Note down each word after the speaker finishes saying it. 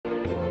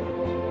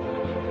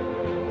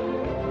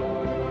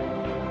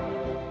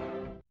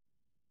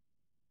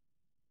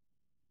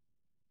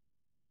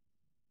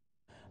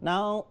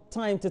Now,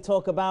 time to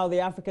talk about the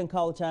African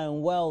Culture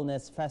and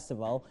Wellness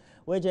Festival,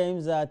 which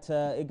aims at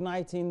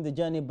igniting the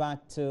journey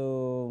back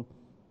to,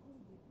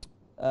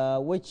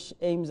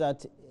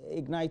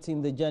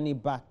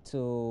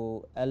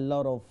 a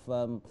lot of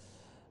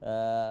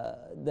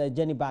the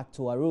journey back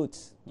to our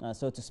roots,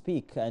 so to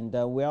speak. And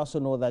we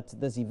also know that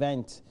this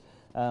event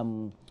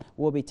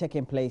will be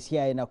taking place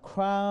here in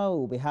Accra.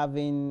 We'll be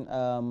having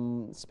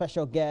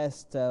special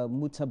guest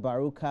Muta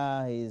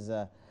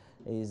Baruka.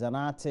 He's an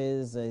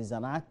artist, he's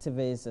an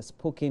activist, a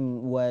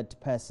spoken word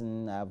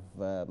person. I've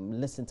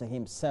listened to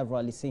him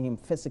severally, seen him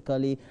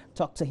physically,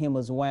 talked to him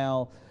as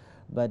well.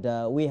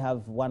 But we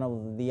have one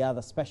of the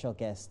other special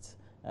guests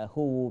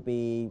who will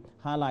be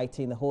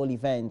highlighting the whole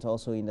event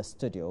also in the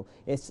studio.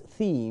 It's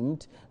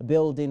themed,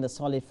 building a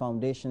solid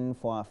foundation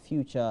for our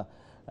future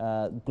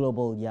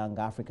global young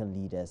African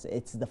leaders.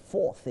 It's the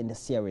fourth in the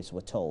series,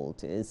 we're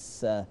told.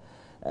 It's a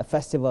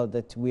festival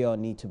that we all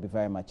need to be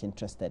very much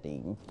interested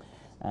in.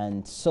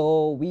 And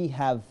so we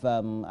have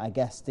a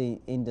guest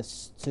in the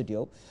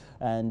studio,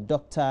 and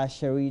Dr.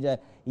 Sherida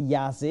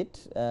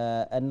Yazid,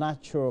 a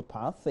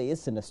naturopath,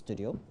 is in the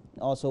studio,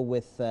 also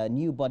with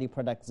New Body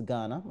Products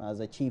Ghana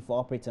as a Chief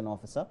Operating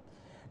Officer,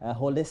 a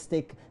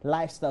holistic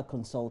lifestyle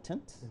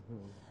consultant,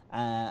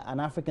 an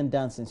African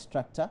dance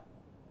instructor.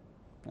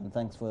 And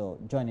thanks for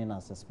joining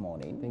us this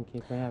morning. Thank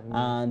you for having me.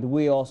 And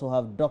we also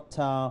have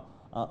Dr.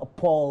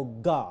 Paul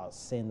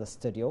Gars in the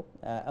studio,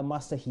 a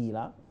master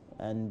healer.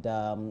 And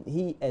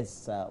he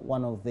is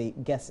one of the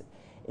guests,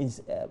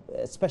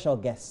 special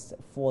guests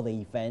for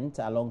the event,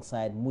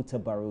 alongside Muta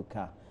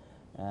Baruka.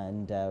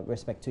 And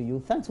respect to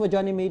you. Thanks for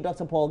joining me,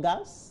 Dr. Paul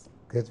Gars.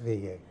 Good to be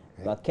here.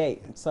 Okay,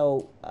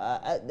 so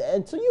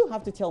so you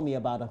have to tell me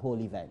about the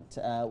whole event.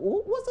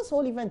 What's this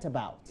whole event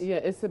about? Yeah,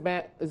 it's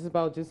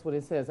about just what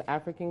it says: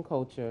 African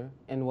culture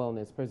and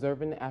wellness,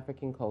 preserving the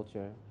African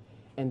culture,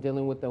 and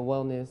dealing with the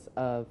wellness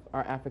of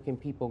our African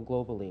people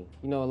globally.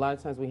 You know, a lot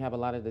of times we have a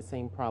lot of the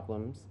same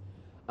problems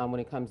when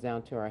it comes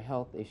down to our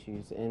health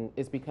issues, and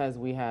it's because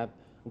we have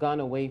gone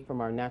away from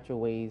our natural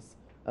ways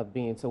of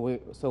being.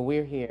 So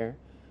we're here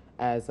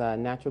as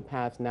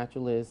naturopaths,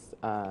 naturalists,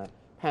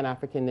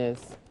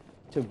 Pan-Africanists,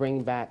 to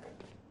bring back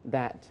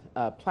that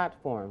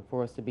platform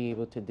for us to be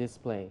able to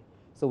display,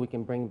 so we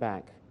can bring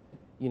back,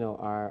 you know,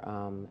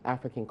 our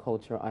African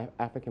culture, our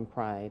African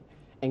pride,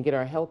 and get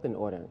our health in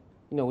order.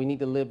 You know, we need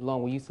to live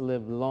long. We used to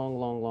live long,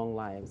 long, long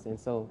lives, and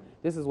so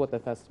this is what the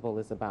festival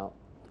is about,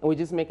 and we're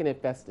just making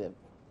it festive.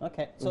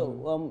 Okay,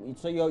 so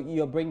so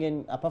you're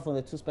bringing, apart from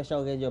the two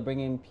special guests, you're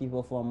bringing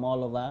people from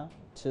all over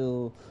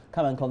to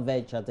come and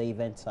converge at the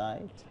event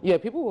site. Yeah,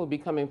 people will be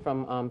coming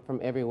from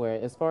everywhere.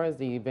 As far as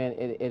the event,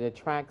 it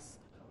attracts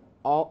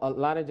a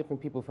lot of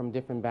different people from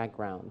different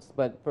backgrounds.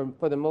 But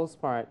for the most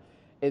part,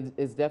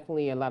 it's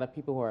definitely a lot of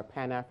people who are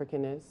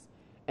Pan-Africanists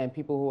and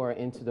people who are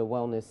into the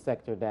wellness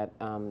sector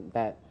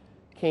that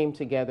came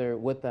together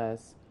with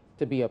us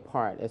to be a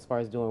part, as far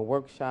as doing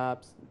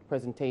workshops,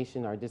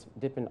 presentation, or just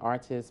different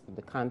artists,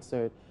 the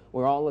concert.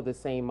 We're all of the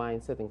same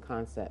mindset and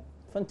concept.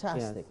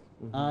 Fantastic.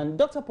 Yes. And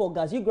Dr. Paul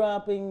Gars, you grew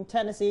up in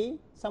Tennessee,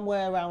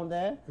 somewhere around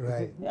there.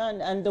 Right.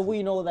 And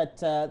we know that,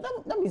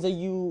 that means that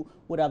you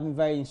would have been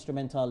very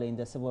instrumental in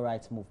the civil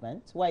rights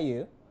movement. Were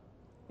you?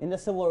 In the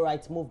civil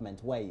rights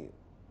movement, were you?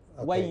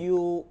 Okay. Were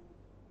you?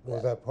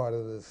 Was that part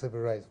of the civil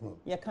rights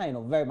movement? Yeah, kind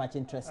of, very much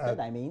interested,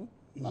 I mean.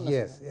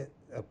 Yes,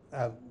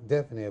 I'm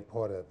definitely a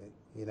part of it.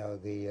 You know,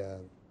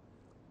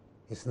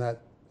 it's not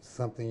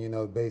something, you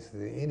know,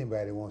 basically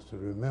anybody wants to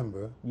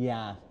remember.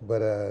 Yeah.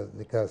 But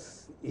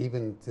because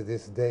even to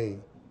this day,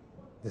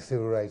 the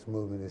civil rights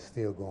movement is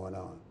still going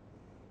on.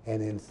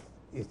 And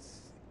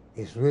it's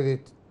really,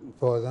 as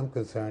far as I'm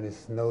concerned,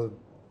 it's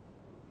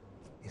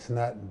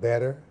not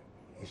better.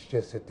 It's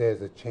just that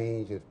there's a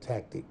change of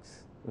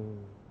tactics.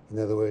 In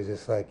other words,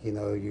 it's like, you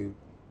know,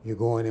 you're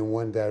going in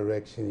one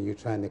direction and you're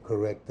trying to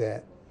correct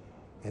that.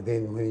 And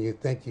then when you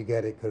think you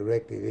got it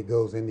corrected, it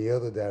goes in the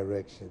other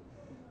direction.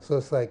 So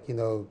it's like, you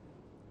know,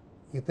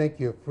 you think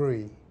you're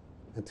free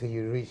until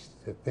you reach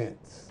the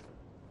fence.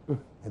 And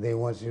then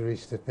once you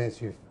reach the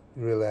fence, you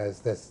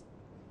realize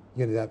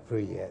you're not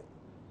free yet.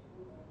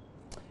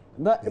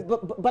 But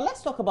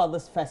let's talk about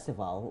this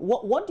festival.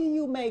 What do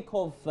you make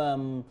of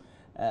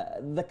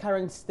the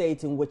current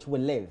state in which we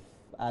live,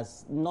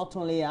 as not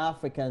only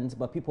Africans,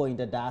 but people in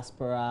the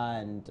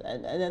diaspora and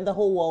the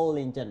whole world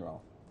in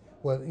general?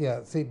 Well, yeah,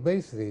 see,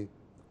 basically,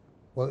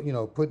 well, you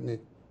know, putting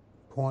it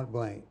point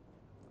blank,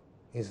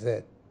 is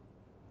that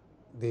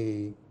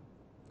the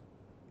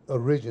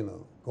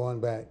original,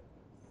 going back,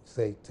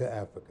 say, to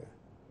Africa,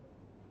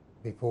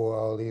 before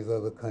all these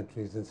other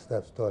countries and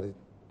stuff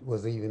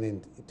was even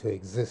into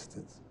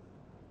existence,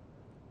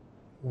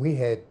 we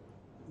had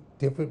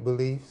different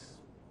beliefs,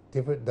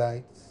 different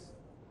diets,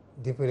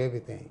 different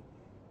everything.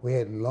 We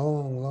had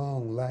long,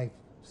 long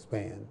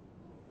lifespan.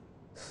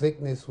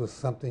 Sickness was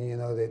something, you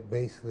know, that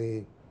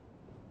basically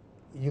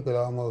you could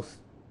almost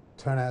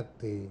turn out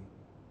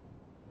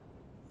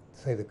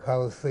say the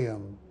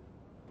Coliseum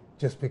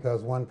just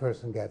because one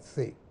person got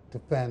sick, to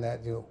find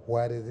out, you know,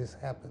 why did this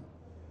happen?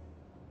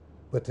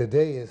 But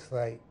today it's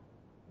like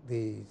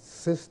the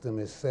system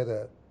is set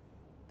up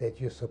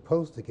that you're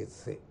supposed to get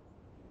sick.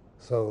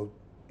 So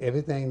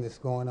everything that's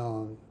going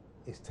on,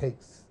 it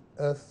takes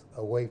us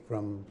away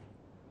from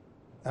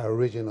our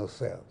original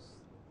selves.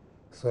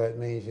 So it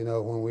means, you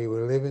know, when we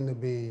were living to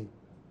be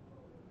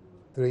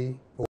 300,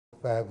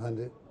 400,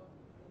 500,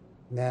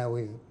 now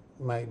we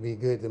might be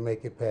good to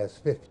make it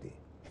past 50.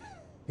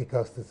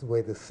 Because this the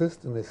way the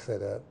system is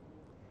set up,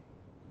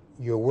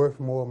 you're worth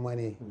more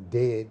money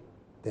dead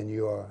than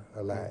you are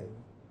alive.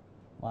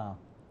 Wow.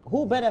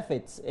 Who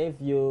benefits if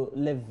you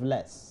live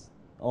less?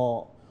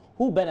 Or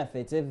who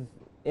benefits if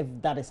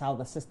that is how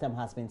the system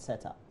has been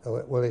set up?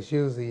 Well, it's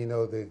usually, you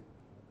know,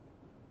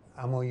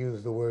 I'm going to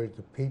use the word,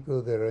 the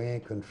people that are in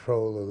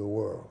control of the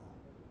world.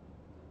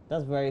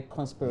 That's very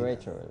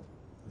conspiratorial.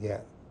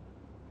 Yeah.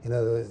 In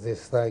other words,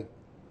 it's like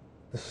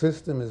the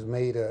system is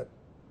made up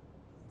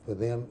for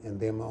them and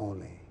them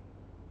only.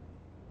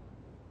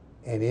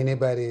 And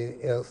anybody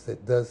else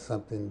that does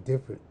something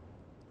different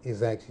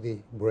is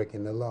actually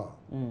breaking the law.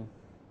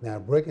 Now,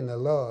 breaking the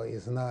law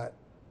is not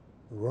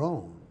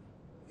wrong.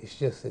 It's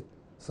just that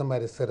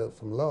somebody set up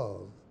some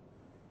laws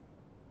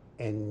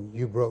and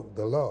you broke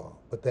the law.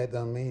 But that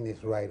doesn't mean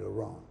it's right or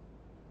wrong.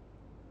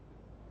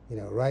 You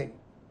know, right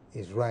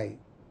is right,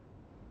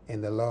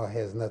 and the law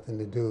has nothing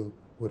to do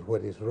with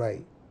what is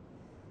right.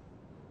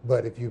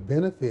 But if you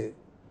benefit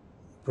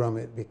from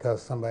it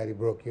because somebody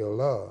broke your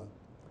law,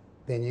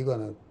 then you're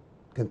going to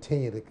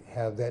continue to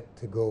have that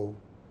to go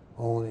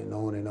on and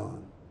on and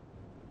on.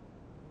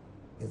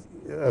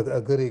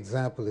 A good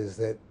example is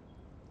that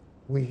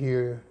we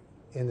hear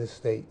in the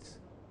States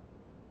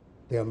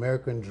the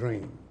American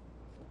dream.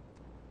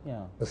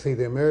 Yeah. But see,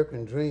 the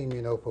American dream,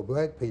 you know, for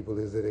black people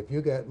is that if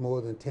you got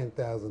more than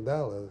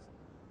 $10,000,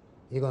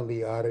 you're going to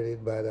be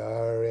audited by the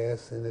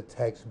IRS and the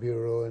tax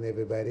bureau and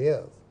everybody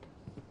else,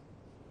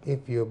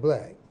 if you're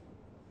black.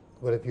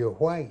 But if you're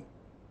white,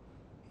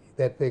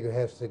 that figure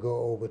has to go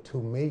over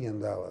 $2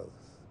 million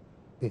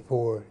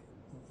before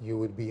you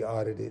would be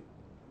audited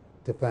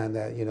to find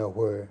out, you know,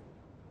 where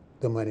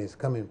the money is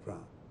coming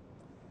from.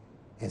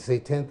 And see,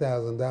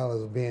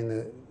 $10,000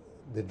 being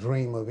the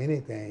dream of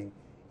anything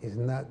is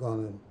not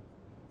going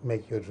to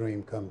make your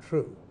dream come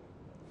true.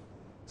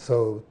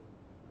 So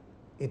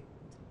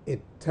it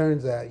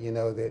turns out, you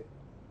know, that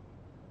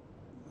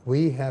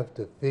we have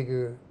to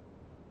figure,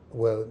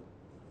 well,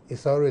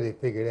 it's already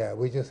figured out.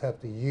 We just have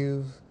to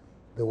use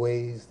the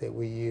ways that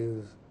we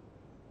used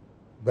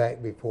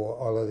back before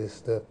all of this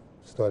stuff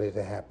started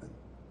to happen.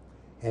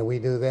 And we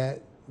do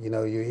that, you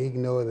know, you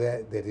ignore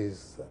that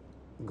is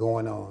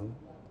going on,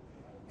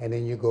 and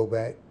then you go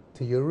back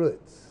to your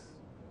roots.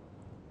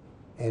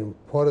 And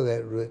part of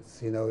that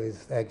roots, you know,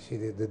 is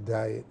actually the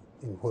diet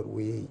and what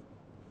we eat.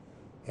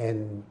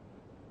 And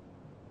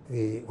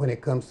when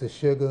it comes to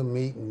sugar,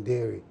 meat, and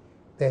dairy,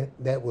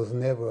 that was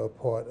never a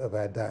part of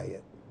our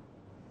diet.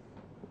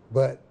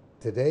 But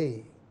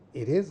today,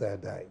 it is our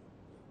diet.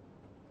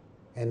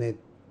 And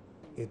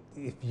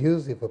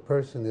if a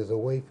person is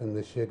away from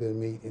the sugar,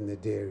 meat, and the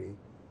dairy,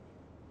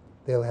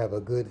 they'll have a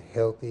good,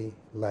 healthy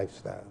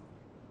lifestyle.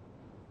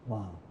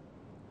 Wow.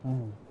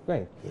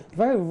 Great.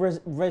 Very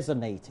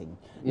resonating.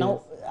 Yes.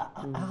 Now,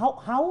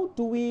 how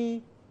do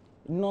we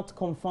not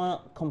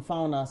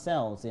confound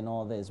ourselves in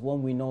all this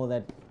when we know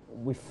that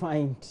we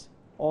find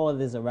all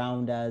this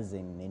around us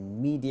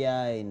in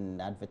media, in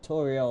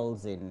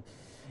advertorials,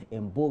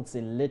 in books,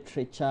 in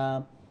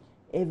literature,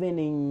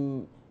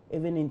 even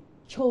in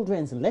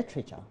children's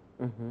literature?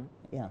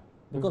 Yeah,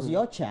 because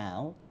your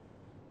child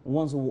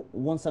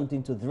wants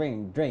something to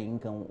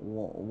drink and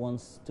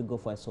wants to go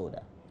for a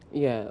soda.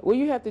 Yeah, well,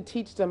 you have to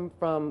teach them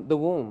from the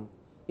womb.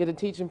 You have to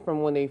teach them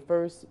from when they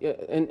first,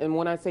 and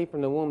when I say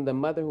from the womb, the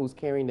mother who's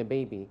carrying the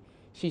baby,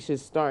 she should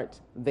start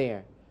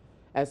there.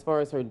 As far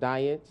as her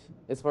diet,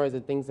 as far as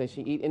the things that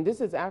she eats. And this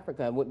is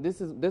Africa.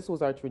 This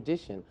was our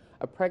tradition.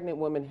 A pregnant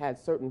woman had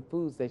certain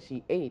foods that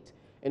she ate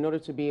in order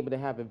to be able to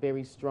have a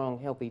very strong,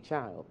 healthy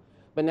child.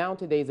 But now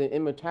today's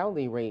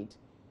immortality rate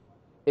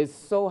is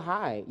so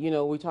high. You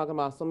know, we're talking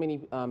about so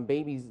many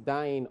babies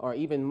dying, or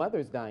even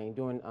mothers dying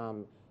during,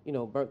 you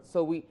know, birth.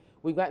 So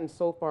we've gotten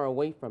so far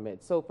away from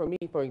it. So for me,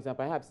 for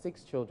example, I have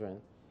 6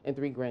 children and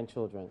 3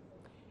 grandchildren.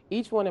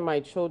 Each one of my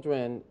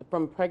children,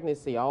 from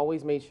pregnancy, I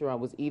always made sure I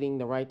was eating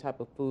the right type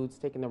of foods,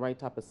 taking the right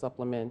type of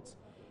supplements,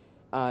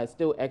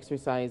 still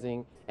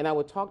exercising. And I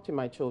would talk to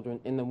my children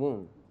in the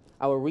womb.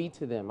 I would read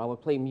to them. I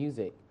would play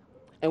music.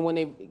 And when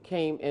they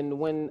came, and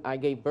when I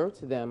gave birth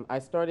to them, I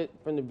started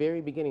from the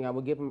very beginning. I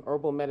would give them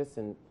herbal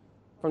medicine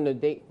from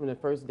the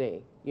first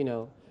day, you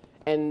know.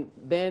 And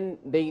then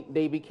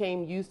they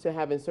became used to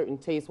having certain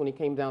tastes when it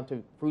came down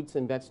to fruits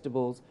and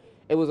vegetables.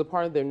 It was a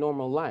part of their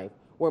normal life.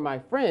 Where my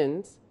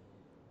friends,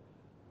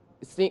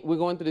 we're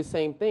going through the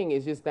same thing.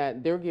 It's just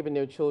that they're giving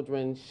their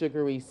children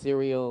sugary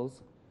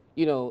cereals,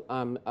 you know,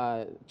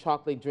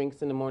 chocolate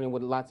drinks in the morning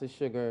with lots of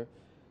sugar,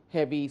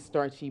 heavy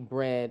starchy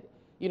bread,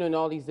 you know, and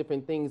all these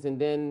different things. And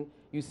then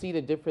you see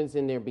the difference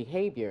in their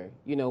behavior.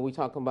 You know, we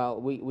talk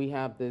about, we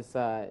have this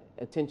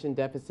attention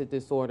deficit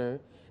disorder.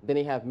 Then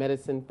they have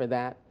medicine for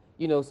that.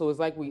 You know, so it's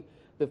like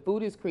the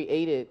food is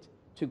created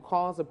to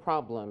cause a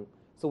problem,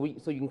 so you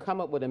can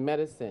come up with a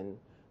medicine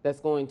that's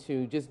going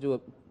to just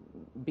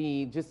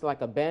be just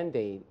like a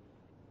Band-Aid,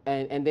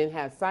 and then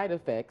have side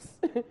effects,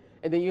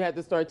 and then you have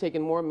to start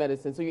taking more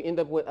medicine, so you end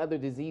up with other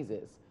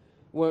diseases.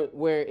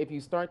 Where if you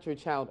start your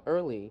child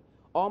early,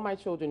 all my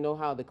children know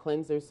how to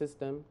cleanse their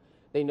system.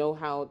 They know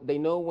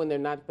when they're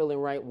not feeling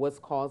right, what's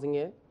causing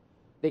it.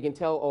 They can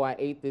tell, oh, I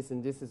ate this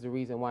and this is the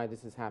reason why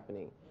this is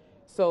happening.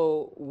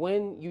 So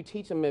when you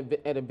teach them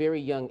at a very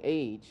young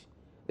age,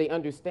 they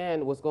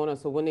understand what's going on.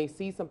 So when they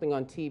see something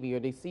on TV, or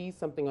they see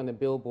something on the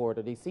billboard,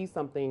 or they see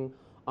something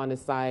on the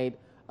side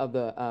of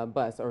the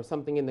bus, or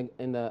something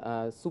in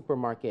the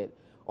supermarket,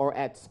 or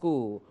at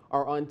school,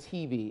 or on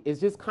TV, it's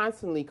just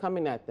constantly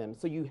coming at them.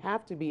 So you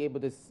have to be able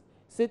to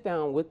sit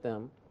down with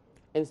them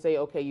and say,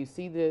 okay, you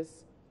see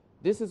this,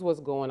 this is what's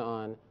going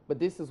on, but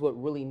this is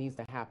what really needs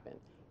to happen.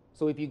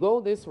 So if you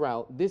go this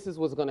route, this is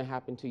what's going to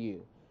happen to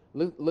you.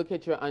 Look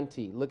at your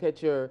auntie, look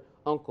at your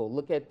uncle,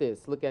 look at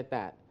this, look at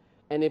that.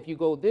 And if you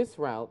go this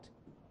route,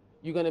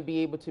 you're going to be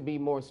able to be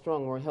more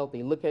strong, more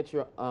healthy. Look at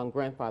your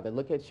grandfather,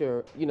 look at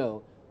your,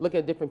 look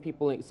at different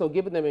people. So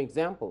giving them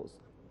examples.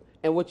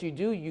 And what you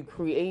do, you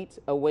create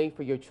a way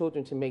for your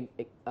children to make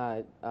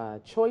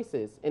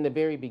choices in the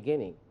very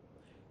beginning.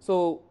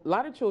 So a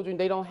lot of children,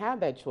 they don't have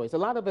that choice. A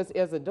lot of us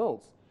as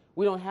adults,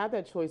 we don't have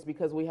that choice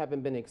because we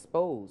haven't been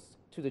exposed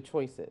to the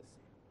choices.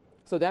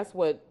 So that's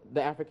what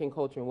the African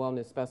Culture and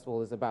Wellness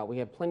Festival is about. We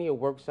have plenty of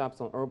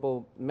workshops on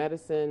herbal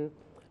medicine,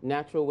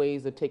 natural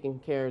ways of taking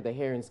care of the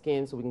hair and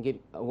skin so we can get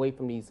away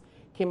from these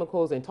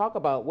chemicals, and talk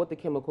about what the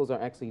chemicals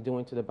are actually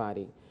doing to the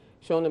body.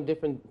 Showing them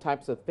different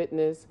types of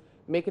fitness,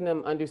 making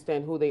them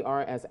understand who they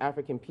are as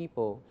African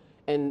people.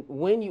 And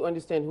when you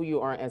understand who you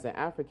are as an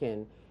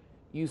African,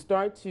 you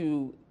start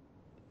to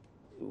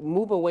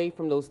move away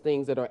from those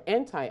things that are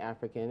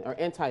anti-African or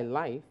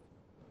anti-life,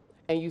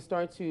 and you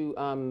start to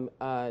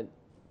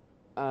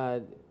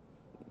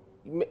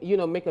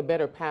make a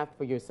better path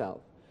for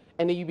yourself.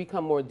 And then you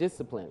become more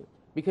disciplined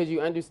because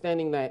you're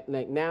understanding that,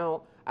 like,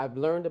 now I've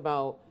learned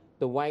about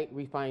the white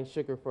refined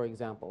sugar, for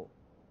example.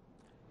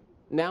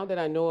 Now that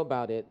I know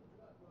about it,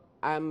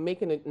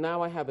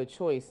 now I have a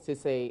choice to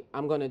say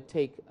I'm going to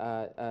take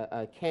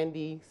a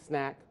candy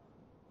snack,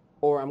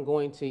 or I'm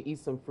going to eat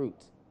some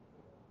fruit.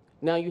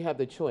 Now you have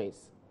the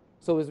choice.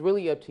 So it's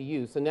really up to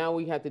you. So now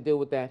we have to deal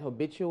with that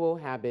habitual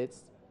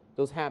habits,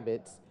 those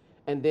habits,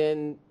 and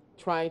then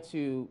try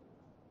to,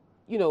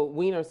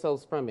 wean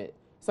ourselves from it.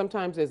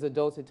 Sometimes as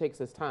adults, it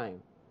takes us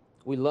time.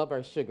 We love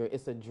our sugar.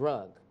 It's a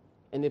drug.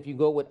 And if you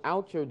go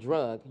without your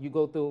drug, you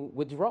go through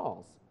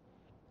withdrawals.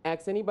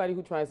 Ask anybody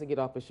who tries to get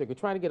off of sugar.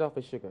 Try to get off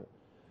of sugar.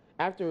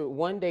 After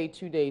 1 day,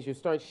 2 days, you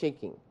start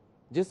shaking.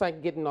 Just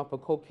like getting off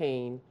of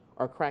cocaine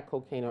or crack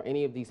cocaine or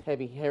any of these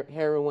heavy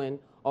heroin,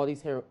 all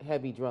these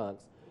heavy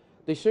drugs.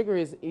 The sugar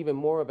is even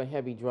more of a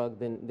heavy drug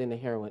than the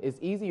heroin. It's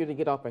easier to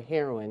get off of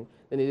heroin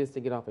than it is to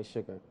get off of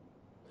sugar.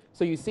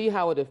 So you see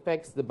how it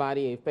affects the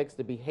body, it affects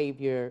the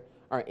behavior,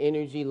 our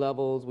energy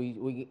levels.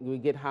 We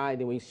get high,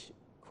 then we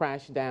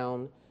crash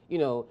down,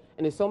 and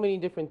there's so many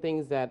different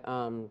things that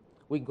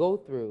we go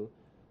through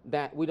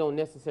that we don't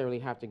necessarily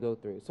have to go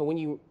through. So when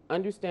you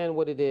understand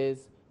what it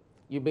is,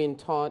 you're being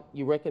taught,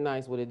 you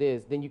recognize what it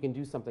is, then you can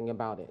do something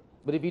about it.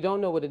 But if you don't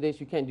know what it is,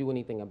 you can't do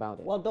anything about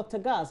it. Well, Dr.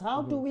 Gaz,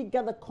 how do we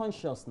get the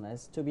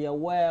consciousness to be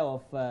aware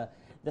of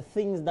the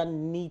things that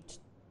need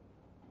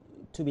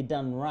to be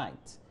done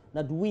right,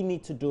 that we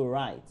need to do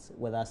right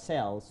with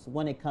ourselves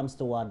when it comes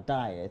to our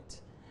diet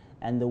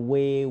and the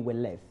way we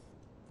live?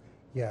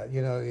 Yeah,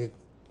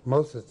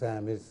 most of the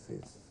time it's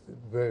a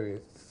very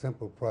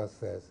simple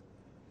process.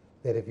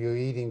 That if you're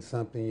eating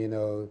something,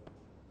 or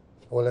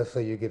let's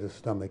say you get a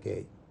stomach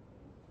ache,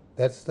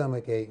 that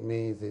stomach ache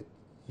means that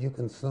you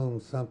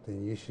consumed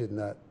something you should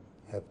not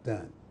have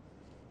done.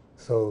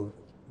 So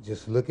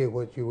just look at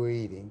what you were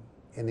eating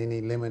and then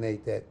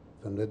eliminate that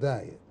from the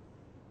diet.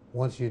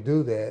 Once you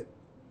do that,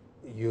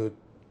 you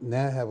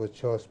now have a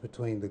choice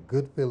between the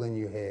good feeling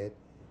you had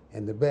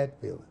and the bad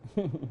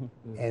feeling.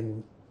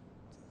 And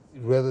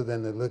rather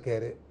than to look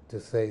at it to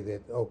say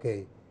that,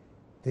 okay,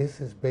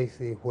 this is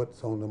basically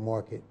what's on the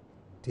market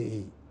to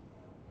eat,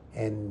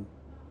 and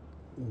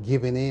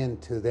giving in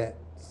to that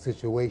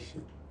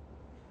situation.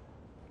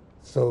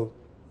 So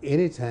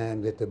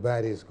anytime that the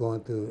body is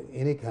going through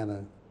any kind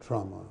of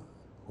trauma,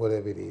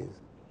 whatever it is,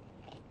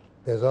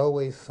 there's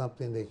always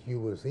something that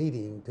you was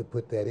eating to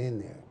put that in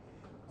there.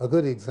 A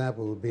good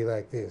example would be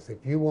like this.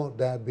 If you want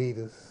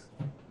diabetes,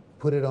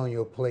 put it on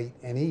your plate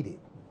and eat it.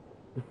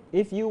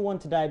 If you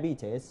want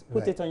diabetes,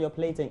 put Right. it on your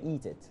plate and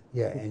eat it.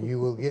 Yeah, and you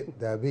will get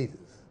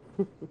diabetes.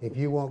 If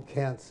you want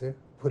cancer,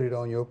 put it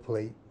on your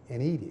plate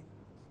and eat it,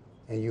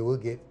 and you will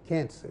get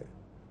cancer.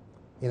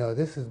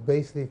 This is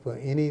basically for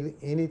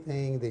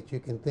anything that you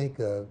can think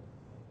of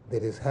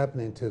that is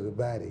happening to the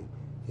body.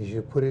 Is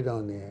you put it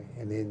on there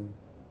and then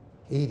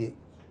eat it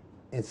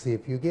and see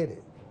if you get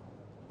it.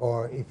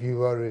 Or if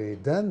you've already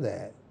done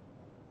that,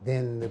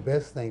 then the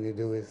best thing to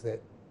do is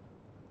that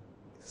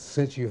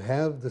since you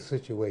have the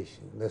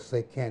situation, let's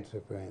say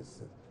cancer for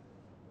instance,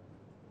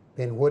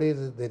 then what is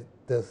it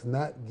that does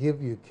not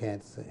give you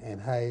cancer,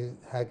 and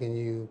how can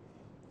you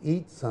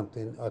eat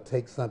something or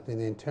take something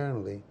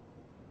internally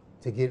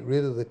to get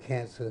rid of the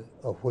cancer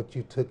of what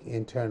you took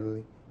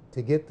internally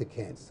to get the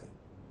cancer?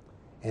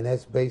 And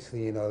that's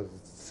basically, the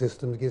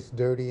system gets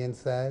dirty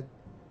inside,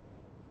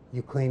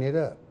 you clean it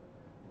up.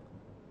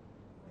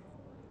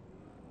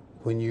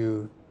 When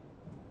you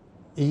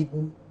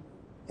eating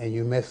and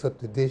you mess up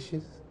the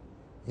dishes,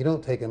 you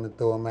don't take them and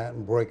throw them out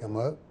and break them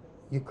up,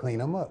 you clean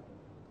them up.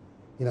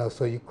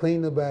 So you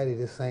clean the body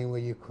the same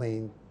way you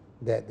clean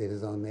that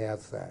is on the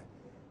outside.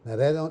 Now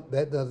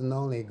that doesn't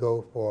only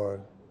go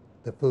for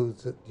the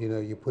foods that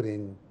you put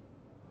in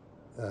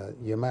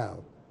your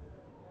mouth.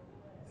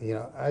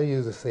 I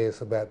usually say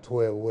it's about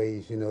 12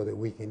 ways that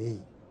we can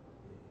eat,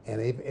 and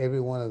if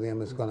every one of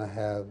them is going to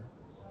have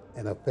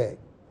an effect.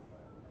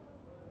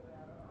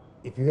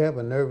 If you have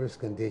a nervous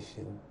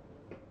condition,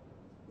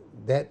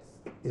 that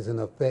is an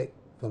effect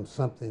from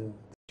something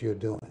that you're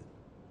doing.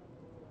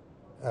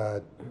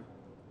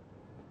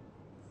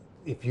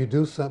 If you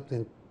do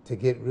something to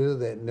get rid of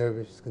that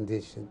nervous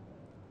condition,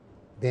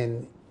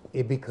 then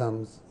it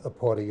becomes a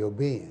part of your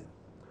being.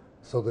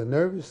 So the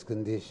nervous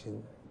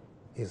condition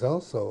is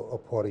also a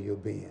part of your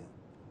being.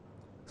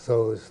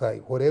 So it's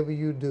like whatever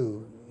you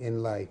do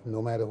in life,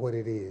 no matter what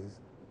it is,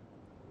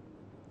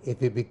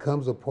 if it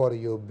becomes a part of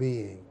your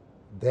being,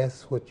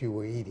 that's what you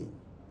were eating.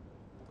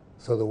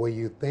 So the way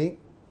you think,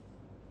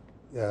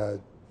 that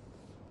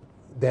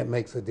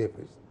makes a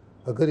difference.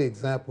 A good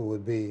example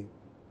would be,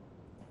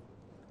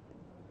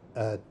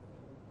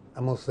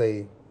 I'm going to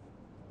say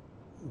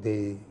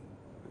the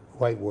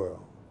white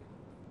world.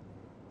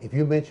 If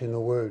you mention the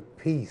word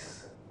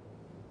peace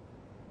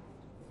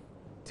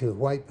to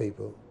white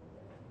people,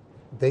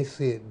 they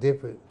see it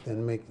different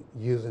than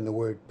using the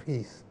word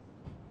peace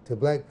to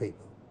black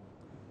people.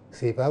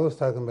 See, if I was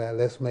talking about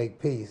let's make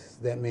peace,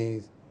 that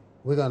means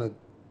we're going to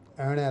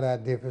iron out our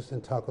differences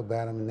and talk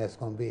about them, and that's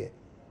going to be it.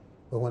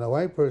 But when a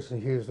white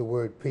person hears the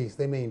word peace,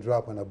 they mean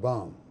dropping a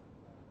bomb,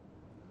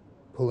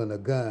 pulling a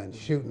gun,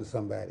 shooting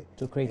somebody.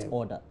 To create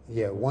order.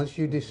 Yeah, once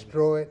you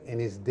destroy it and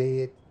it's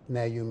dead,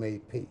 now you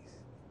made peace.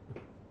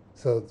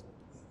 So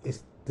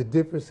it's the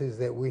differences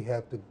that we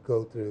have to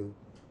go through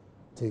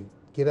to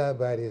get our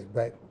bodies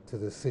back to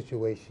the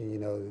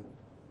situation,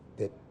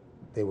 that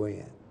they were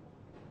in.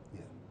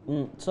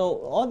 So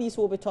all these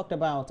will be talked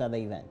about at the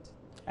event.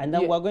 And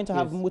then we're going to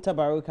have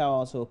Mutabaruka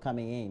also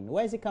coming in.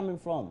 Where is he coming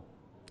from?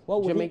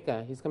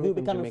 Jamaica. He's coming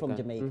from Jamaica. From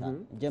Jamaica.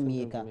 Mm-hmm.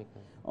 Jamaica.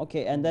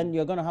 Okay, and then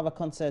you're going to have a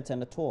concert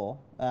and a tour.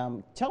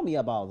 Tell me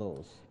about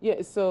those.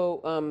 Yeah,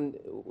 so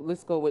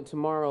let's go with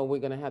tomorrow. We're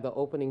going to have the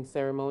opening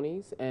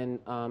ceremonies, and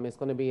it's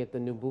going to be at the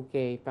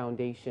Nubuke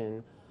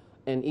Foundation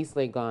in East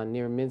Legon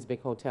near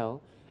Minsvic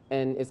Hotel.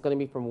 And it's going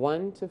to be from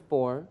 1 to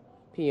 4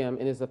 p.m.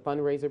 and it's a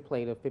fundraiser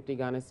plate of 50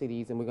 Ghana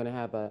cedis, and we're going to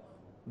have a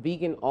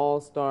vegan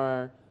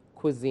all-star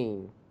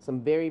cuisine,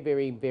 some very,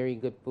 very, very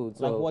good food.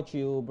 So like what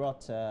you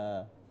brought?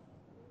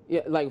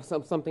 Yeah, like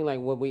something like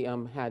what we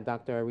had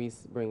Dr.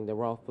 Aris bring, the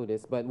raw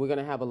foodist. But we're going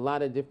to have a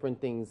lot of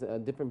different things,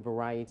 different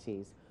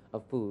varieties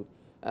of food,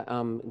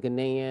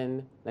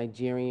 Ghanaian,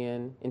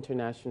 Nigerian,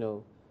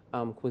 international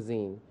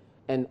cuisine,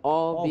 and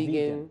all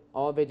vegan,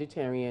 all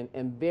vegetarian,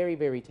 and very,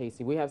 very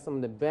tasty. We have some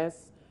of the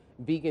best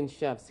vegan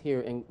chefs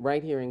here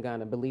right here in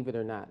Ghana, believe it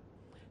or not.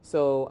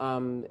 So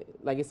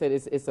like I said,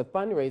 it's a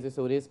fundraiser,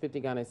 so it is 50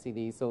 Ghana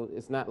cedis, so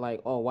it's not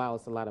like, oh wow,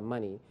 it's a lot of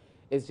money.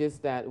 It's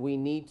just that we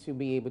need to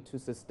be able to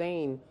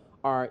sustain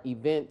our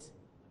event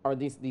or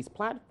these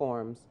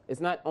platforms.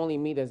 It's not only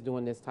me that's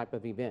doing this type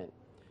of event.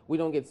 We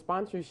don't get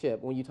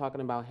sponsorship when you're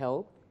talking about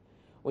health,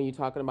 when you're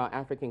talking about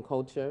African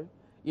culture.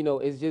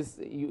 It's just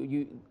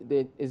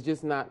it's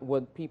just not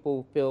what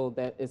people feel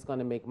that it's going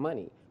to make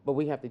money. But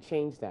we have to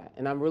change that.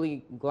 And I'm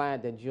really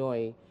glad that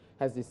Joy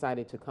has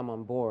decided to come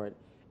on board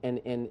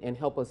and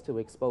help us to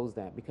expose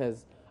that,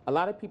 because a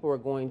lot of people are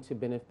going to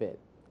benefit,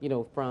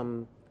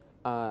 from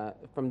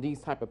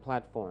these type of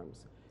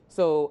platforms.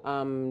 So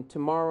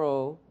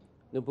tomorrow,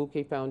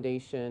 Nubuke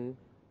Foundation,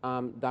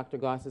 Dr.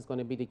 Goss is going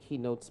to be the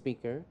keynote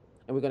speaker.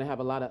 And we're going to have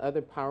a lot of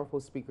other powerful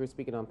speakers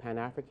speaking on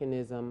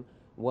Pan-Africanism,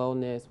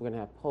 wellness. We're going to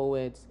have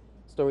poets,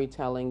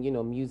 storytelling,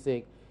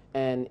 music.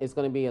 And it's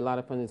going to be a lot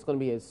of fun. It's going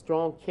to be a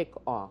strong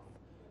kickoff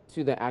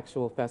to the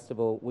actual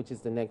festival, which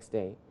is the next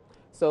day.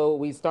 So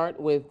we start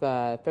with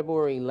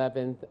February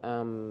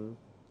 11th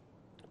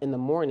in the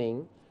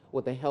morning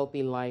with a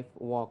Healthy Life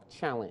Walk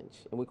Challenge.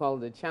 And we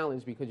call it a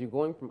challenge because you're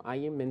going from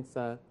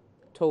Ayuminsa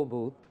Toll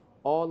Booth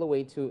all the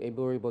way to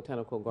Eburi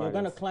Botanical Gardens.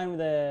 You're going to climb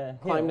the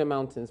hill? Climb the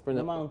mountains. From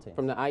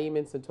the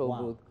Ayuminsa Toll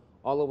Booth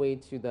all the way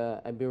to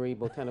the Eburi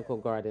Botanical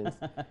Gardens.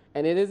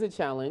 And it is a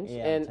challenge.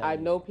 Yeah, and I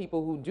know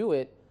people who do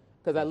it,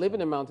 because I live in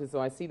the mountains, so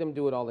I see them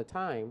do it all the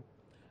time.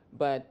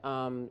 But,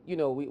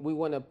 we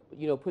want to,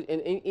 put,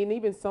 and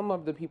even some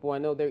of the people I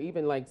know, they're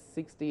even like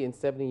 60 and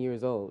 70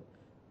 years old,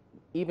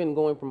 even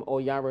going from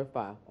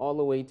Oyarifa all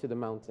the way to the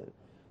mountain.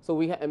 So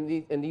we have,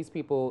 and these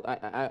people,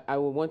 I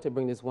would want to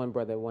bring this one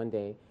brother one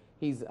day.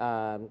 He's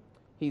 70,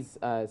 he's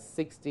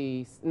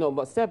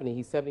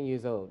 70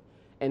 years old.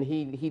 And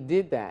he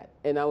did that.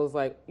 And I was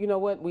like, you know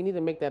what? We need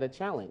to make that a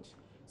challenge.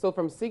 So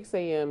from 6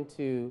 a.m.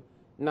 to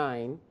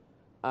 9,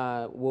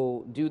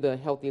 we'll do the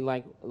Healthy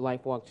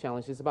Life Walk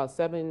Challenge. It's about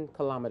 7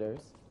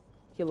 kilometers.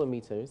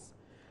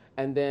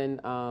 And then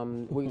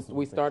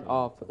we start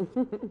off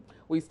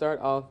we start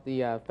off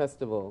the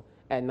festival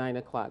at 9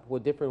 o'clock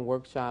with different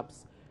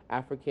workshops,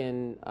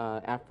 African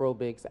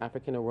Afrobics,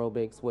 African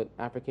aerobics with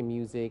African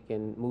music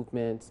and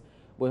movements.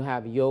 We'll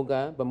have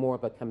yoga, but more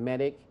of a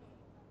Kemetic,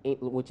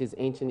 which is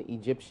ancient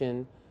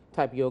Egyptian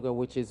type yoga,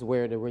 which is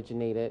where it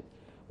originated.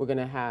 We're going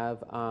to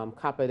have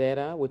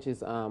capoeira, which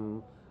is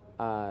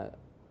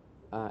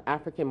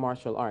African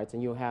martial arts,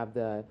 and you'll have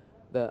the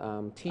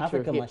teacher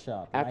African here. martial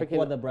art, African, like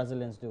what the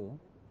Brazilians do.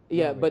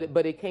 yeah,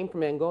 but it came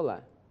from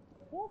Angola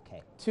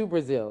Okay. to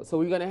Brazil. So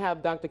we're going to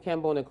have Dr.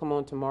 Cambone come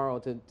on tomorrow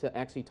to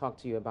actually talk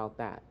to you about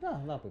that. No,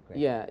 that'll be great.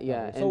 Yeah,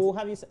 yeah. Lovely. So we'll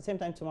have you same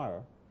time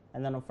tomorrow,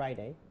 and then on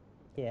Friday.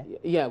 Yeah.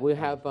 Yeah, we'll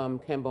have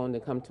Cambone to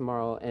come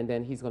tomorrow, and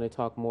then he's going to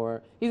talk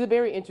more. He's a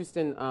very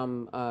interesting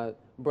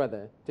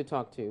brother to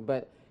talk to,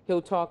 but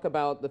he'll talk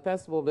about the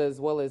festival as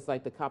well as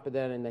like the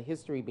capoeira and the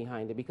history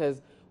behind it.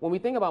 Because when we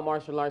think about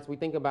martial arts, we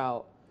think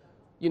about,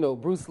 you know,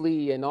 Bruce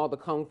Lee and all the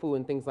kung fu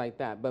and things like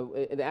that, but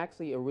it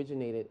actually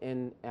originated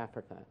in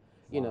Africa,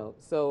 you know.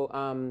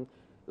 So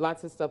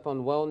lots of stuff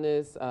on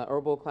wellness,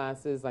 herbal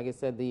classes, like I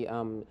said,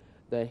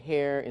 the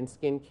hair and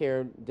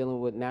skincare, dealing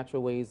with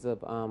natural ways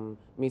of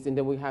meats. And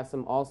then we have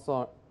some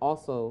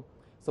also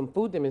some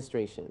food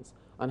demonstrations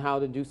on how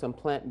to do some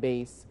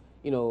plant-based,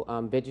 you know,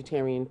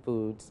 vegetarian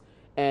foods,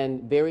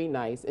 and very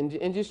nice.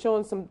 And just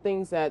showing some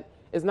things that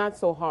is not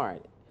so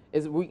hard.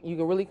 You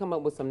can really come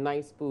up with some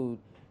nice food,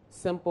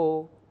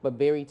 simple but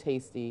very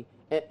tasty,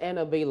 and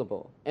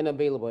available.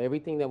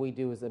 Everything that we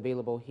do is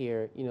available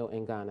here, you know,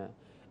 in Ghana.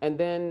 And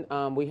then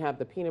we have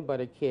the Peanut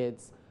Butter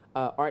Kids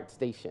Art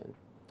Station.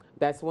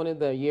 That's one of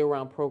the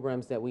year-round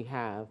programs that we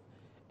have,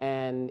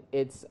 and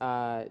it's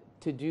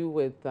to do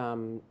with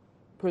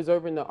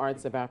preserving the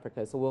arts of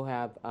Africa. So we'll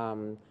have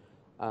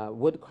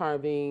wood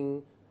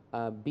carving,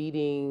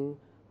 beading,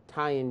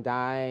 tie and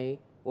dye.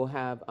 We'll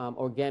have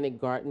organic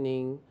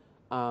gardening.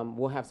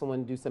 We'll have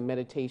someone do some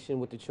meditation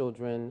with the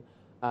children,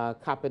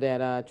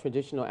 capoeira,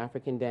 traditional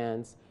African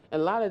dance,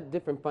 and a lot of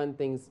different fun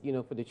things, you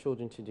know, for the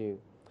children to do.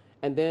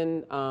 And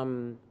then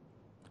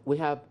we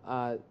have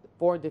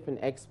 4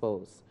 different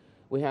expos.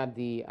 We have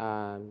the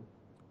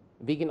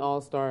Vegan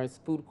All-Stars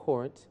Food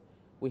Court.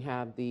 We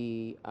have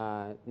the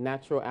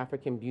Natural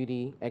African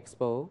Beauty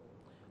Expo.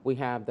 We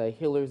have the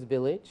Healers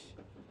Village.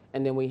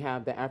 And then we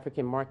have the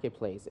African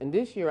Marketplace. And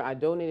this year, I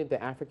donated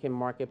the African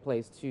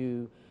Marketplace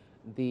to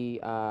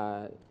the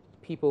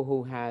people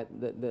who had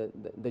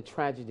the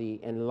tragedy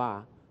in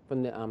La,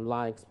 from the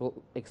La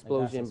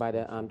explosion, by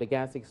the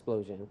gas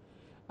explosion.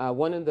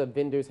 One of the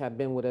vendors had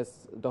been with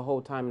us the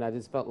whole time, and I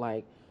just felt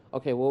like,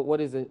 okay, well, what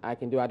is it I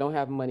can do? I don't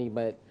have money,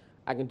 but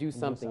I can do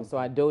something. So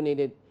I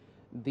donated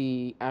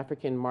the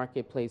African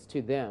Marketplace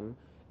to them,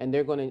 and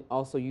they're going to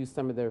also use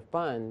some of their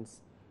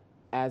funds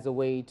as a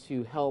way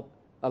to help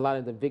a lot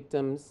of the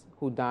victims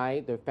who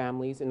died, their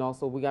families, and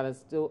also we got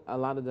still a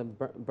lot of the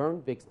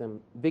burn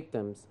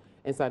victims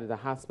inside of the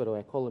hospital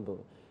at Kolimbu.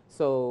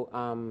 So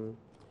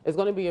it's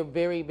going to be a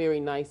very, very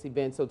nice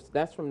event. So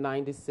that's from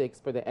 9 to 6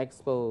 for the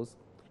expos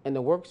and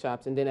the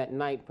workshops, and then at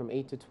night from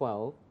 8 to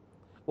 12.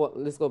 Well,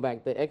 let's go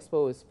back. The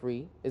expo is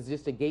free. It's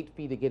just a gate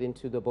fee to get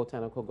into the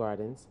Botanical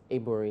Gardens,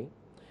 Aburi,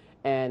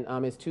 and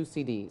it's 2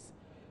 CDs.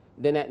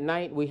 Then at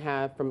night we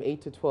have from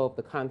 8 to 12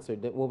 the concert,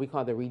 what we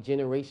call the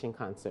Regeneration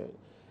Concert.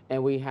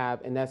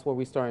 And that's where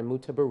we start in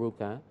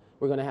Mutabaruka.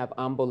 We're going to have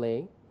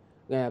Ambole,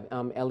 we have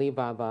Eli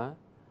Vava,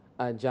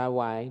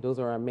 Jawai. Those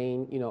are our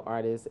main, you know,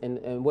 artists.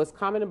 And what's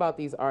common about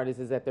these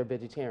artists is that they're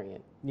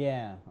vegetarian.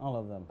 Yeah, all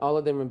of them. All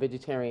of them are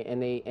vegetarian,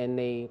 and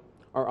they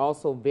are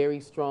also very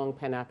strong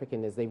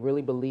Pan-Africanists. They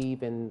really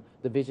believe in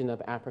the vision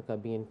of Africa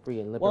being free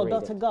and liberated. Well,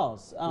 Dr.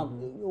 Goss,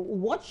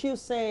 what you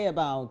say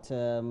about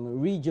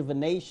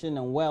rejuvenation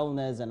and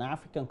wellness and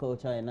African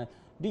culture, and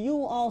do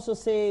you also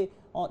say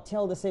or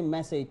tell the same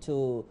message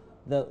to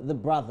the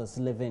brothers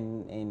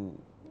living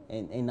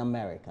in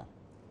America?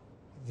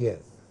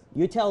 Yes.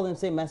 You tell them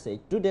same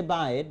message. Do they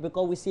buy it?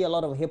 Because we see a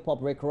lot of hip hop,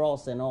 Rick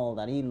Ross and all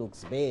that. He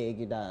looks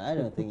big. I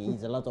don't think he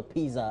eats a lot of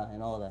pizza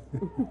and all that.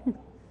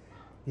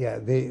 Yeah,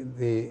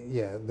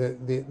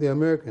 the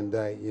American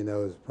diet, you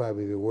know, is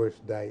probably the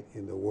worst diet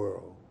in the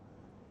world.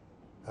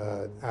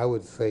 I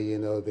would say, you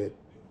know, that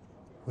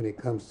when it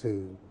comes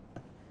to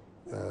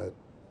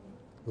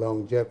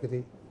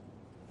longevity,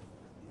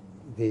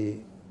 the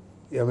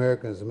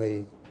Americans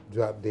may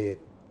drop dead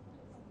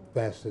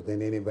faster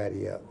than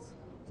anybody else.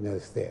 You know,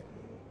 it's there.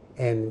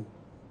 And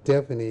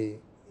definitely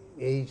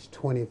age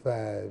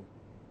 25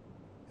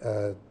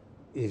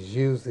 is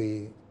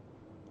usually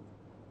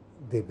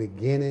the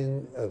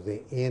beginning of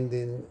the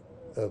ending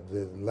of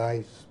the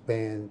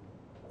lifespan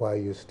while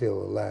you're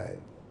still alive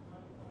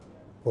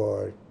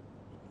for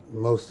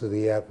most of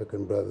the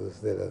African brothers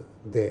that are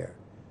there.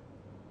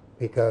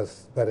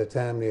 Because by the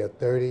time they are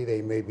 30,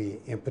 they may be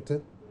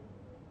impotent.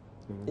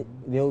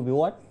 They will be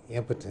what?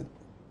 Impotent.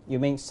 You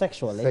mean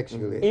sexually?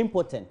 Sexually.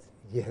 Impotent.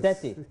 Yes.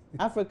 30.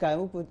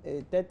 Africa,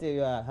 30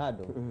 you are hard.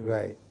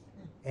 Right.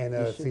 And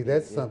It should see, be,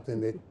 that's yeah.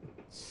 something that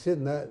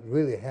should not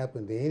really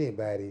happen to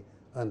anybody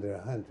under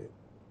 100.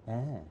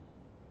 Ah.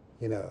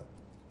 You know,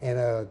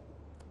 and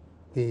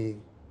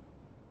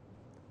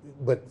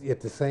but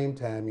at the same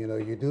time, you know,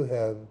 you do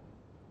have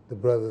the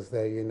brothers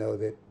there, you know,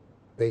 that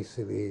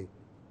basically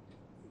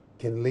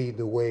can lead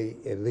the way,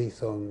 at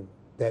least on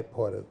that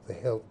part of the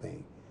health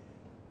thing,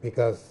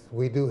 because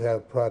we do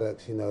have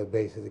products, you know,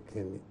 basically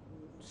can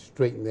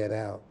straighten that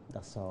out.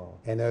 That's all.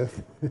 And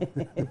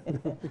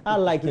I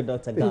like you,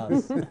 Dr.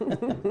 Gauss.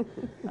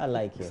 I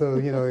like you. so,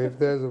 you know, if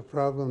there's a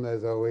problem,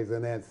 there's always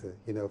an answer,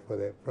 you know, for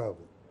that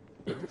problem.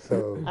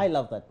 So I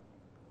love that.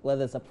 Where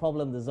there's a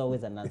problem, there's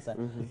always an answer.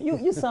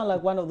 You sound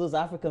like one of those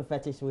African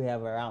fetishes we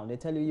have around. They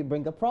tell you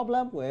bring a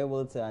problem, we're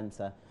able to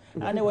answer.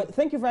 Anyway,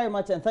 thank you very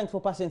much, and thanks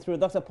for passing through,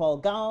 Dr. Paul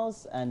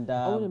Gauss. And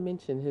I want to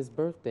mention his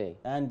birthday.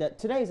 and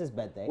today is his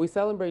birthday. We're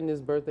celebrating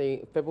his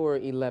birthday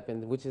February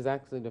 11th, which is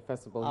actually the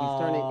festival. He's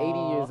turning 80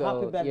 years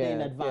happy old. birthday Yeah,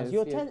 in advance.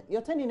 yes,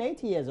 You're turning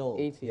 80 years old.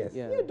 80, Yes.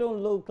 yeah. You don't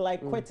look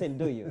like quitting,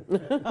 do you?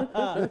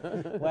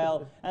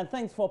 Well, and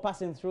thanks for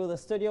passing through the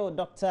studio,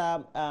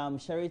 Dr.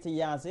 Sharita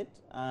Yazid.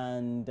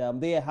 And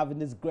they are having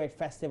this great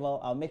festival.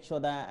 I'll make sure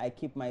that I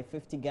keep my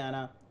 50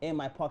 Ghana in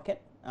my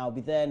pocket. I'll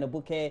be there in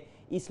Obuke,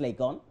 East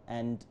Legon,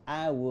 and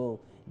I will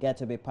get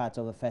to be part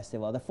of the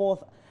festival. The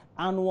 4th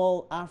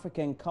Annual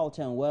African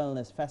Culture and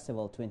Wellness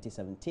Festival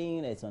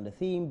 2017. It's on the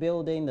theme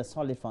building the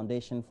solid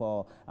foundation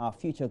for our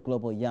future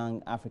global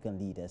young African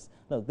leaders.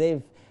 Look,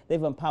 they've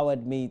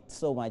empowered me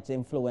so much,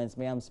 influenced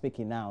me. I'm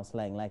speaking now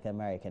slang like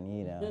American,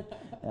 you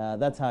know.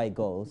 That's how it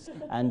goes.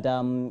 And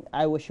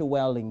I wish you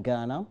well in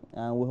Ghana.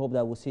 We hope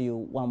that we'll see you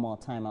one more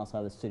time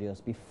outside the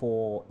studios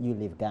before you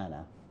leave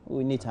Ghana.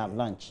 We need to have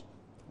lunch.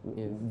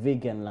 Yes.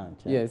 Vegan lunch.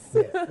 Yes.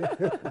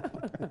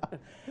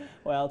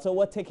 Well, so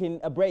we're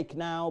taking a break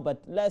now,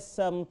 but let's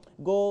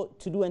go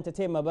to do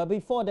entertainment. But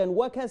before then,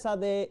 workers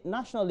at the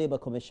National Labour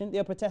Commission,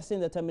 they're protesting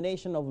the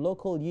termination of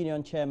local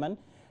union chairman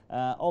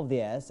of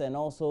theirs, and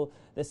also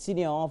the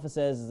senior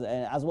officers,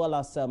 as well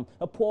as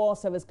poor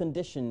service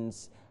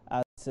conditions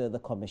at the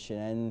commission.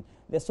 And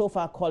they're so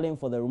far calling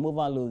for the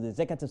removal of the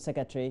executive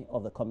secretary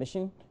of the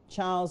commission,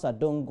 Charles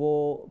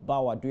Adongo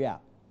Bawadria.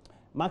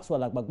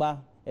 Maxwell Agbagba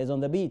is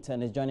on the beat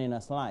and is joining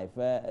us live.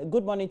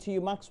 Good morning to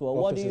you, Maxwell.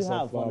 What do you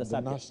have on the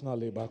subject? The National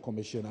Labour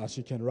Commission, as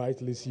you can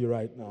rightly see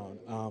right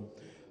now,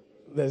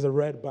 there's a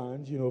red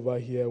band, you know, over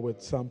here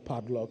with some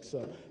padlocks.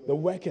 The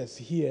workers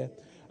here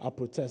are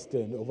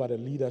protesting over the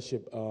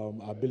leadership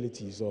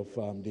abilities of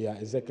their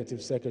executive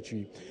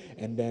secretary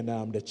and then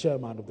the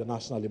chairman of the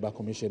National Labour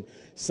Commission.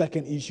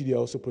 Second issue they're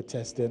also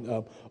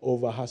protesting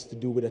over has to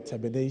do with the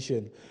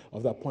termination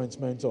of the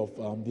appointment of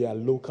their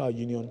local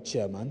union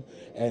chairman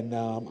and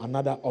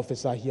another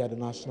officer here at the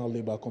National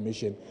Labour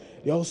Commission.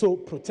 They're also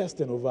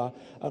protesting over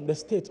the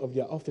state of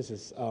their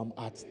offices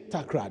at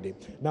Takoradi.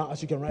 Now,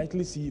 as you can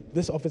rightly see,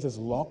 this office is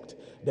locked.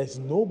 There's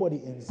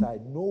nobody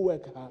inside. No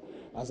worker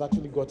has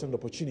actually gotten the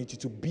opportunity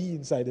to be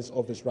inside this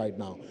office right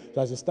now.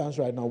 So as it stands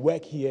right now,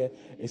 work here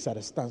is at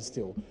a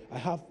standstill. I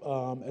have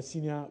a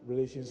senior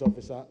relations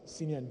officer,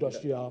 senior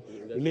industrial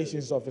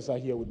relations officer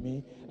here with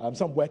me.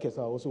 Some workers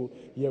are also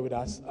here with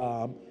us.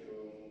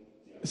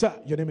 Sir,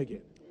 your name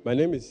again? My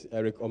name is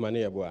Eric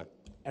Omane-Yeboah.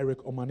 Eric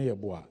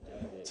Omane-Yeboah.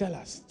 Tell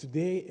us,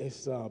 today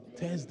is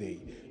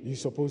Thursday. You're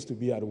supposed to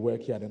be at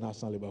work here at the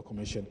National Labour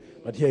Commission,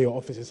 but here your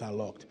offices are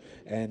locked.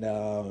 And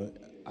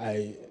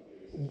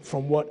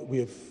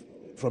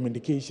from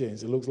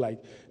indications, it looks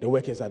like the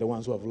workers are the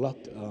ones who have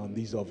locked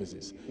these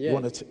offices. Yes. You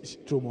want to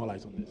throw more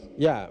light on this?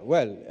 Yeah,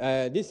 well,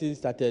 this is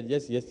started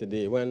just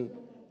yesterday when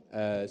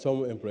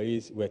some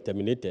employees were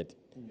terminated.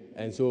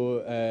 And so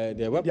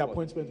the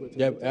appointments were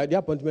terminated. The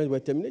appointments were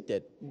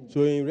terminated.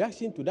 So in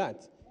reaction to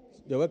that,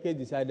 the workers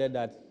decided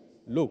that,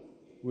 look,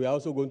 we are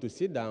also going to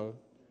sit down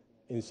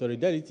in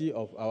solidarity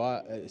of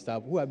our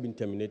staff who have been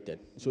terminated.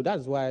 So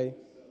that's why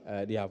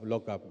they have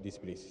locked up this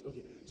place.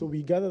 Okay. So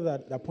we gather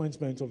that the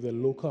appointment of the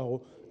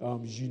local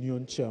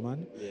union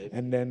chairman, yes,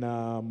 and then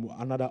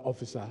another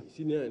officer.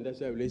 Senior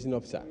Industrial Relations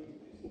Officer.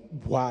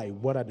 Why?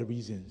 What are the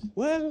reasons?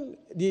 Well,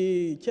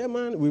 the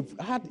chairman, we've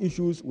had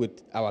issues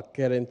with our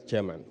current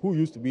chairman, who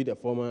used to be the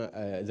former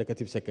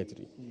executive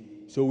secretary.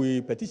 So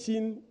we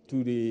petitioned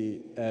to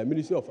the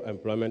Ministry of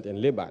Employment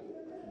and Labor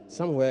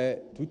somewhere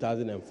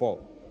 2004,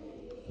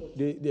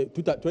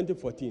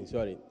 2014,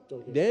 sorry.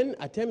 Okay. Then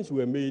attempts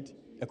were made,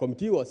 a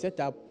committee was set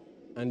up,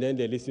 and then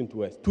they listened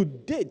to us. Till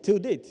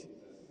date,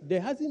 there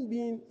hasn't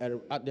been,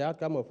 the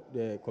outcome of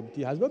the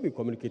committee has not been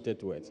communicated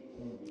to us.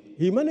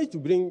 He managed to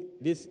bring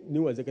this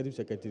new executive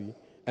secretary,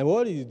 and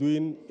what he's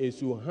doing is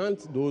to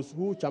hunt those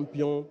who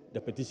champion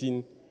the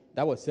petition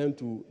that was sent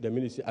to the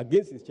ministry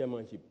against his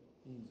chairmanship.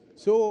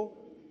 So,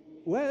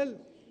 well,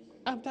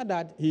 after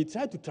that, he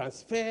tried to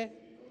transfer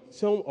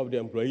some of the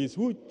employees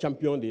who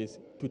championed this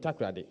to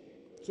Takoradi.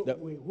 So,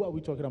 wait, who are we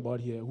talking about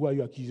here? Who are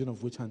you accusing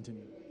of witch hunting?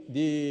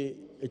 The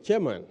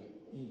chairman,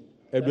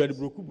 Edward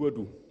Broku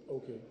Bodu,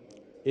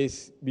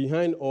 is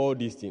behind all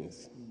these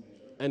things.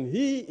 And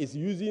he is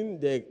using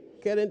the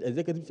current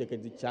executive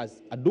secretary,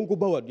 Charles Adonko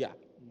Bawadia,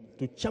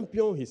 to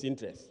champion his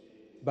interests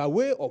by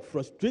way of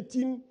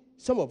frustrating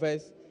some of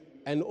us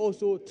and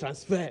also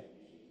transfer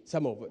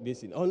some of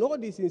these things. And all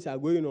these things are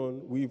going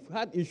on. We've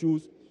had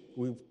issues.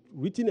 We've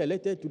written a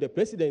letter to the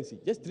presidency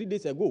just 3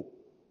 days ago.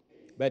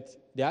 But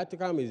the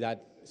outcome is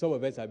that some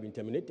of us have been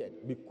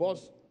terminated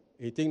because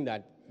they think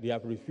that they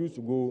have refused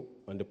to go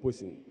on the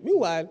posting.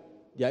 Meanwhile,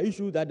 there are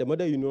issues that the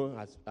Mother Union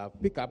has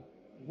picked up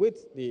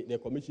with the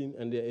commission,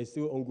 and they are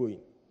still ongoing.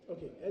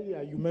 Okay,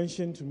 earlier you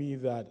mentioned to me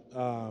that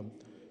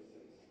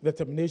the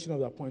termination of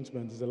the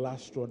appointment is the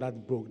last straw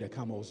that broke the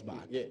camel's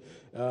back.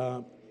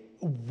 Yeah.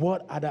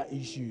 What other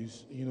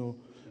issues,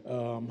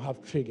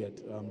 have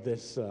triggered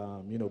this,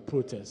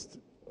 protest?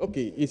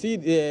 Okay, you see,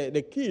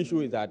 the key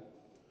issue is that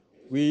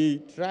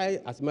we try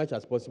as much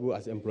as possible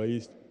as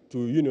employees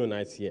to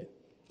unionize here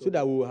so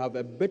that we will have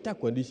a better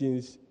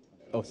conditions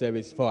of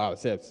service for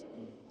ourselves.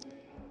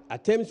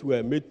 Attempts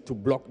were made to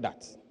block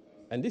that.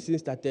 And this thing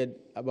started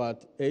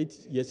about 8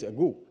 years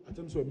ago.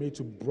 Attempts were made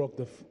to block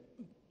the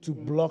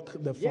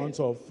front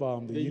of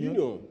the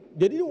union?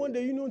 They didn't want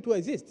the union to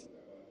exist.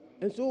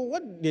 And so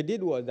what they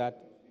did was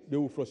that they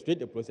would frustrate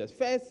the process.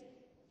 First,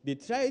 they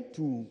tried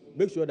to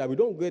make sure that we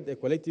don't get a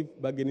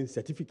collective bargaining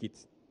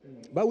certificate.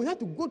 But we had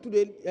to go to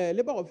the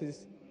labor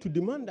office to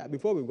demand that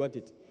before we got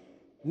it.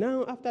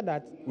 Now, after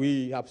that,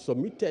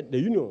 the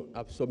union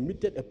have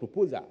submitted a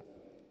proposal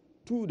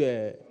to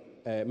the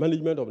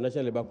management of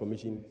National Labour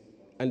Commission.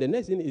 And the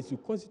next thing is to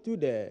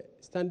constitute the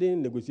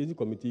standing negotiation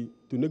committee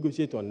to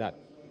negotiate on that.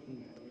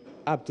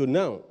 Up to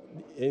now,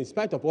 in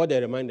spite of all the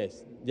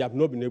reminders, they have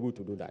not been able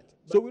to do that.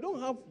 So we don't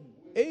have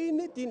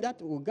anything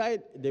that will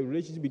guide the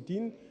relationship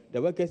between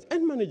the workers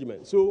and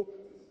management. So,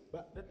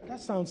 but that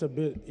sounds a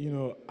bit,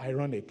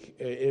 ironic.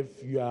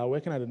 If you are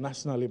working at the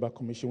National Labour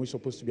Commission, we're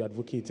supposed to be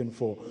advocating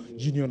for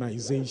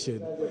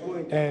unionization,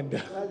 and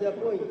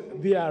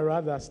they are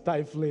rather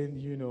stifling,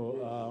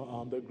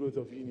 the growth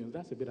of unions.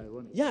 That's a bit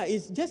ironic. Yeah,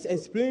 it's just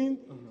explain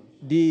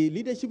the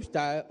leadership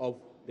style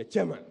of the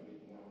chairman,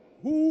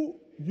 who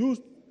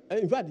used,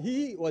 in fact,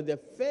 he was the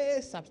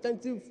first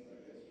substantive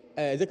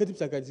executive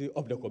secretary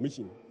of the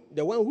commission.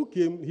 The one who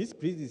came, his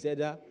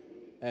predecessor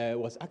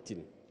was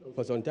acting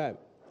for some time.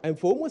 And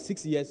for almost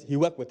 6 years, he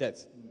worked with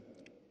us.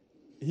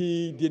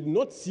 He did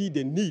not see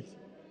the need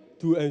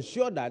to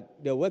ensure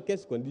that the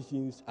workers'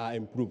 conditions are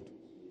improved.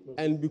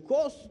 And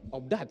because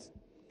of that,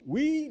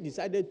 we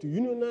decided to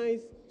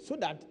unionize so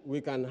that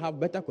we can have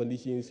better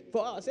conditions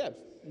for ourselves.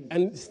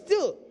 And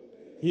still,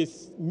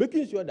 he's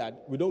making sure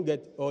that we don't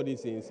get all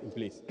these things in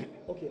place.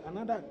 Okay,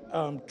 another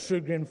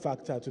triggering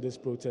factor to this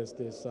protest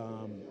is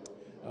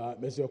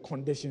your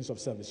conditions of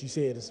service. You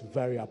say it is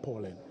very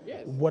appalling.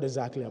 Yes. What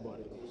exactly about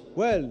it?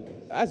 Well,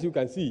 as you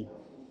can see,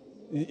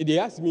 they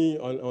asked me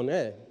on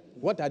air,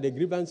 what are the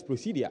grievance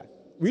procedure?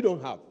 We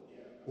don't have.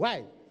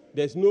 Why?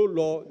 There's no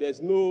law,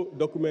 there's no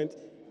document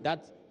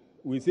that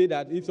we say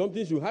that if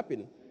something should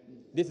happen,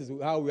 this is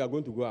how we are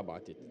going to go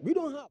about it. We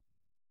don't have.